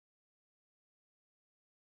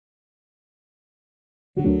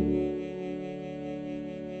There's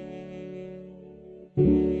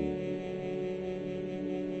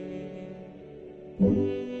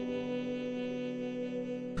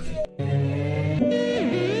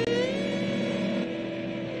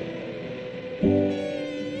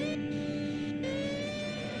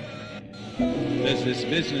this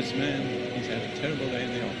businessman, he's had a terrible day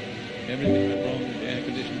in the office. Everything went wrong, the air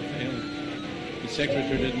conditioner failed. His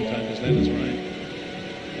secretary didn't type his letters right.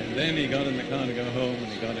 And then he got in the car to go home, and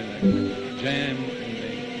he got in a jam in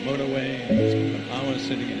the motorway, and he spent hours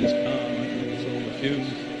sitting in his car, until all the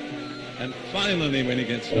fumes. And finally, when he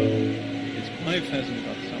gets home, his wife hasn't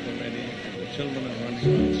got supper ready, and the children are running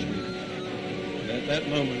around the street. And at that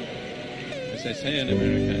moment, as they say in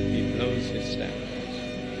America, he blows his staff.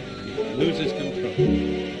 He loses control.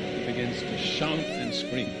 He begins to shout and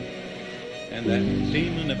scream. And that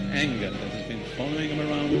demon of anger that has been following him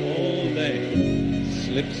around all day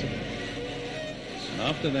slips him. And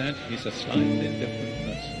after that, he's a slightly different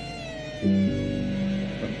person.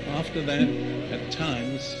 From after that, at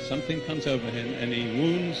times, something comes over him and he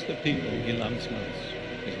wounds the people he loves most,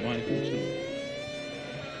 his wife and children.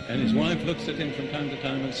 And his wife looks at him from time to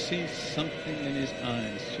time and sees something in his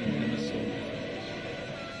eyes she never saw before.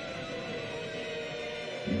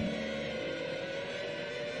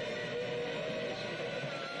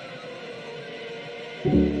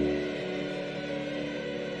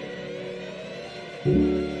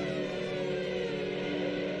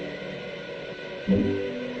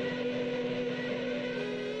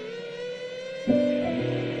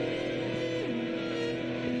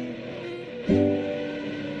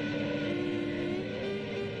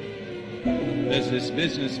 There's this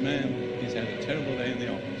businessman, he's had a terrible day in the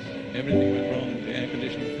office. Everything went wrong, the air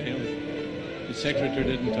conditioner failed. His secretary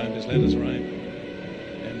didn't type his letters right.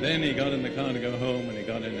 And then he got in the car to go home, and he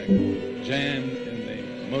got in a jam in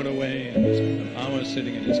the motorway, and he spent hours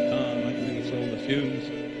sitting in his car, against all the fumes.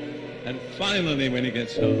 And finally, when he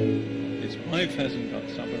gets home, his wife hasn't got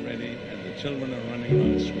supper ready, and the children are running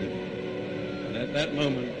around the street. And at that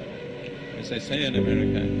moment, as they say in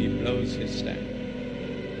America, he blows his staff.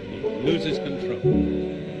 He loses control.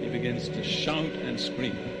 He begins to shout and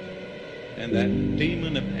scream. And that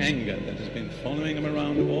demon of anger that has been following him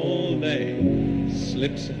around all day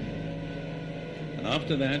slips him. And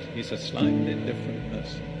after that, he's a slightly different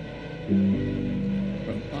person.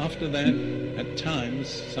 From after that, at times,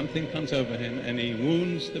 something comes over him and he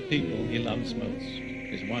wounds the people he loves most,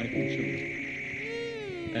 his wife and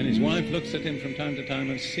children. And his wife looks at him from time to time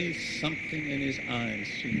and sees something in his eyes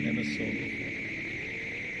she never saw before.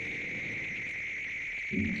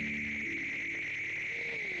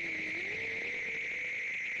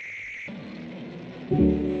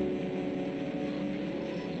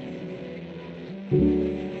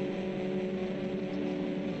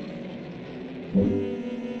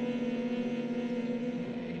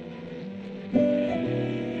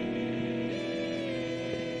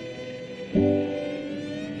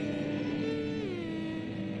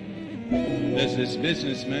 There's this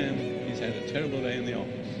businessman, he's had a terrible day in the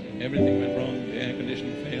office. Everything went wrong, the air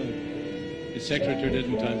conditioner failed. His secretary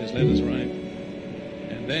didn't type his letters right.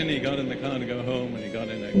 And then he got in the car to go home, and he got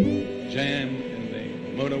in a jam in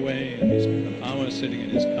the motorway, and he spent hours sitting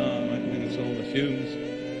in his car, against all the fumes.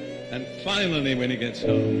 And finally, when he gets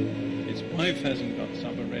home, his wife hasn't got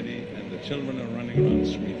supper ready, and the children are running around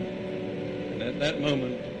the street. And at that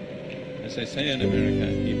moment, as they say in America,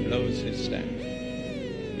 he blows his staff.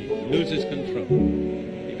 He loses control.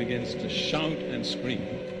 He begins to shout and scream.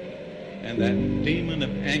 And that demon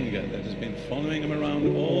of anger that has been following him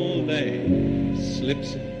around all day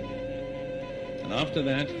slips him. And after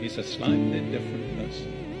that, he's a slightly different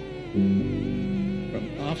person. From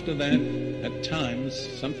after that, at times,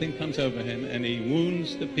 something comes over him and he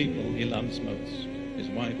wounds the people he loves most, his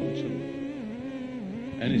wife and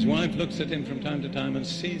children. And his wife looks at him from time to time and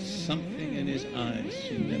sees something in his eyes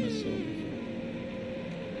she never saw before.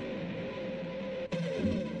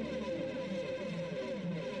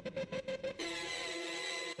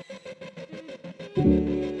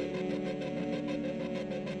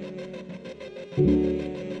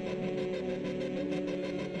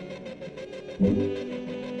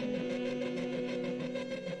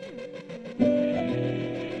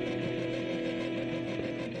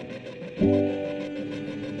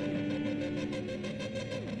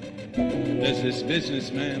 There's this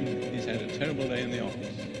businessman, he's had a terrible day in the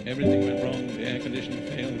office. Everything went wrong, the air conditioner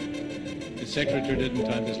failed. His secretary didn't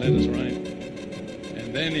type his letters right.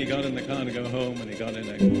 And then he got in the car to go home, and he got in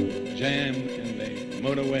a jam in the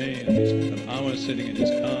motorway, and he spent hours sitting in his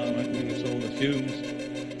car, against all the fumes.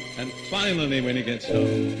 And finally, when he gets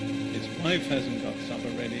home, His wife hasn't got supper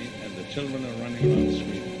ready, and the children are running around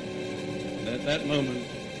screaming. And at that moment,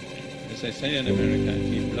 as they say in America,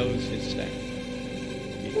 he blows his staff.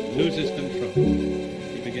 He loses control.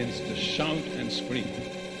 He begins to shout and scream.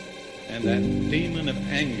 And that demon of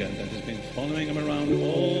anger that has been following him around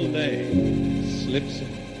all day slips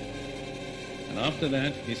in. And after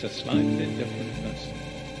that, he's a slightly different person.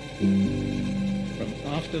 From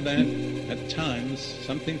after that, at times,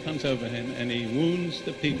 something comes over him and he wounds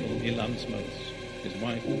the people he loves most, his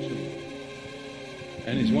wife and children.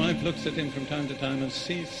 And his wife looks at him from time to time and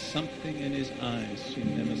sees something in his eyes she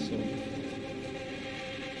never saw before.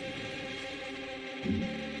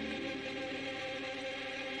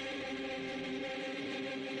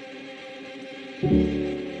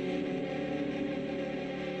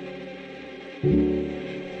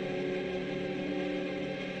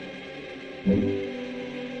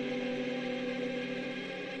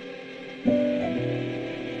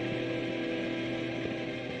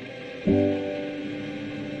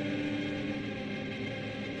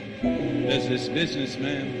 There's this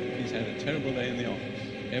businessman, he's had a terrible day in the office.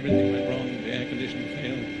 Everything went wrong, the air conditioning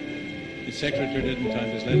failed, his secretary didn't type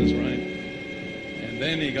his letters right, and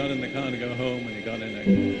then he got in the car to go home and he got in a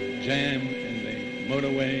jam in the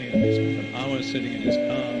motorway and he spent an hour sitting in his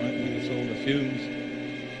car right with all the fumes,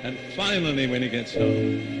 and finally when he gets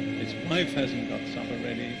home, his wife hasn't got supper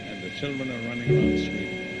ready and the children are running around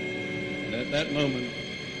screaming. And at that moment,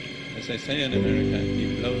 as they say in America,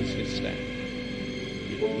 he blows his staff.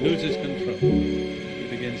 He loses control. He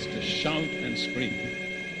begins to shout and scream.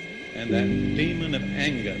 And that demon of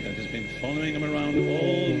anger that has been following him around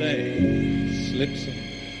all day slips in.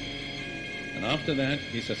 And after that,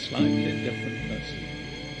 he's a slightly different person.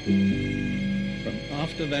 From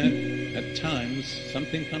after that, at times,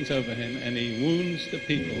 something comes over him and he wounds the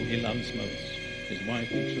people he loves most, his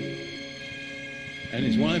wife and children. And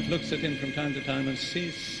his wife looks at him from time to time and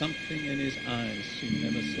sees something in his eyes she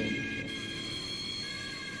never saw before.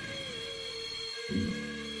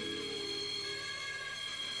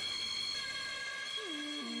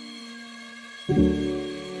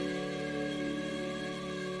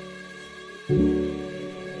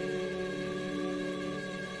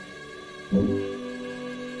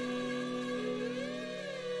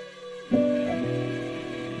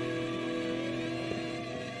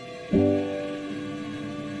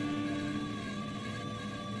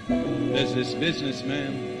 There's this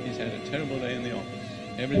businessman, he's had a terrible day in the office.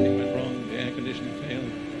 Everything went wrong, the air conditioning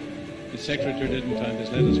failed, his secretary didn't type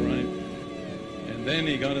his letters right, and then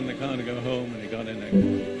he got in the car to go home and he got in a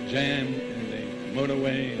jam in the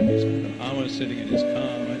motorway and he spent an hour sitting in his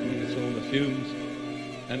car right with all the fumes,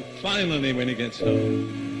 and finally when he gets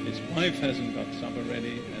home, his wife hasn't got supper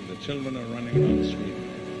ready and the children are running around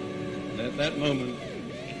screaming. And at that moment,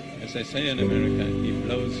 as they say in America, he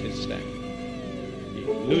blows his staff. He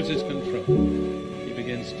loses control. He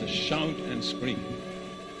begins to shout and scream.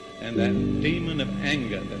 And that demon of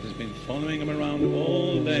anger that has been following him around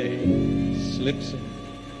all day slips in.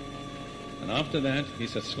 And after that,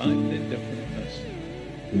 he's a slightly different person.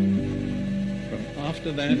 From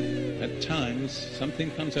after that, at times,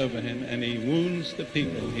 something comes over him and he wounds the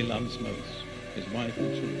people he loves most, his wife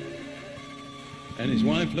and children. And his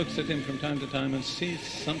wife looks at him from time to time and sees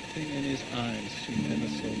something in his eyes she never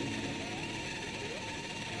saw before.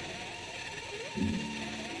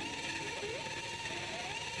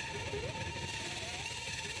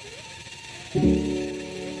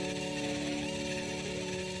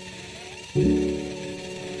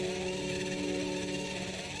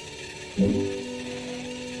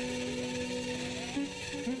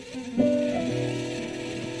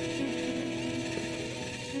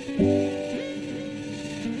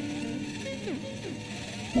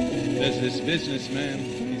 There's this businessman,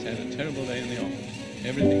 he's had a terrible day in the office.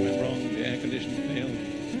 Everything went wrong, the air conditioning failed,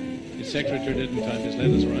 his secretary didn't type his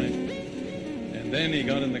letters right, and then he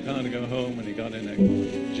got in the car to go home and he got in a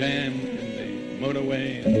jam in the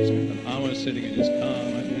motorway and he spent an hour sitting in his car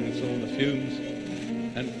right with all the fumes,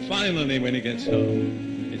 and finally when he gets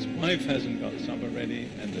home, his wife hasn't got supper ready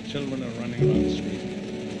and the children are running around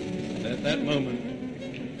screaming. And at that moment,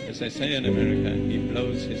 as they say in America, he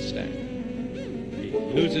blows his staff. He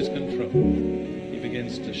loses control. He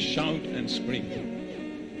begins to shout and scream.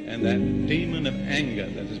 And that demon of anger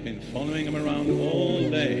that has been following him around all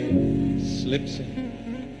day slips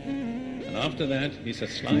in. And after that, he's a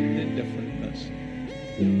slightly different person.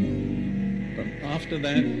 From after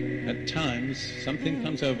that, at times, something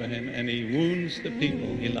comes over him and he wounds the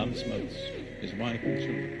people he loves most, his wife and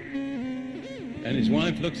children. And his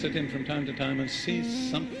wife looks at him from time to time and sees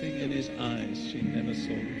something in his eyes she never saw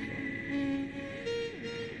before.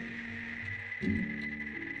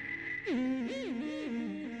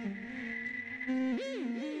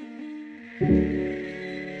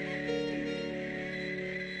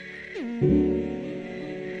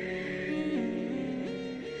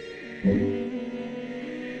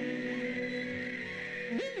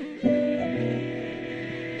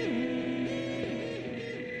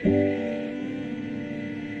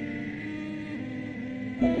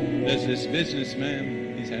 There's this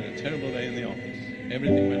businessman, he's had a terrible day in the office.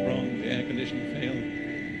 Everything went wrong, the air conditioning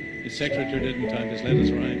failed, his secretary didn't type his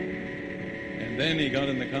letters right, and then he got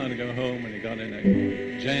in the car to go home, and he got in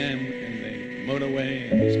a jam in the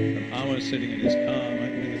motorway, and he spent an hour sitting in his car,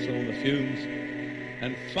 wiping through all the fumes,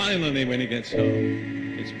 and finally when he gets home,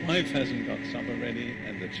 his wife hasn't got supper ready,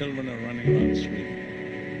 and the children are running around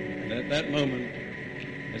screaming. And at that moment,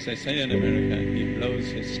 as they say in America, he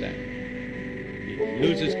blows his stack. He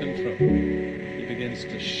loses control. He begins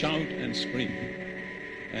to shout and scream.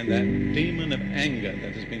 And that demon of anger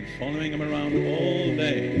that has been following him around all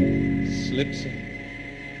day slips in.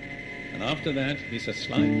 And after that, he's a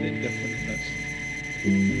slightly different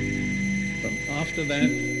person. From after that,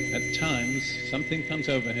 at times, something comes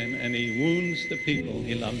over him and he wounds the people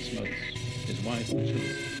he loves most, his wife and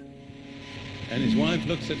children. And his wife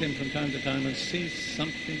looks at him from time to time and sees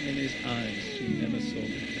something in his eyes she never saw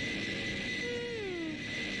before.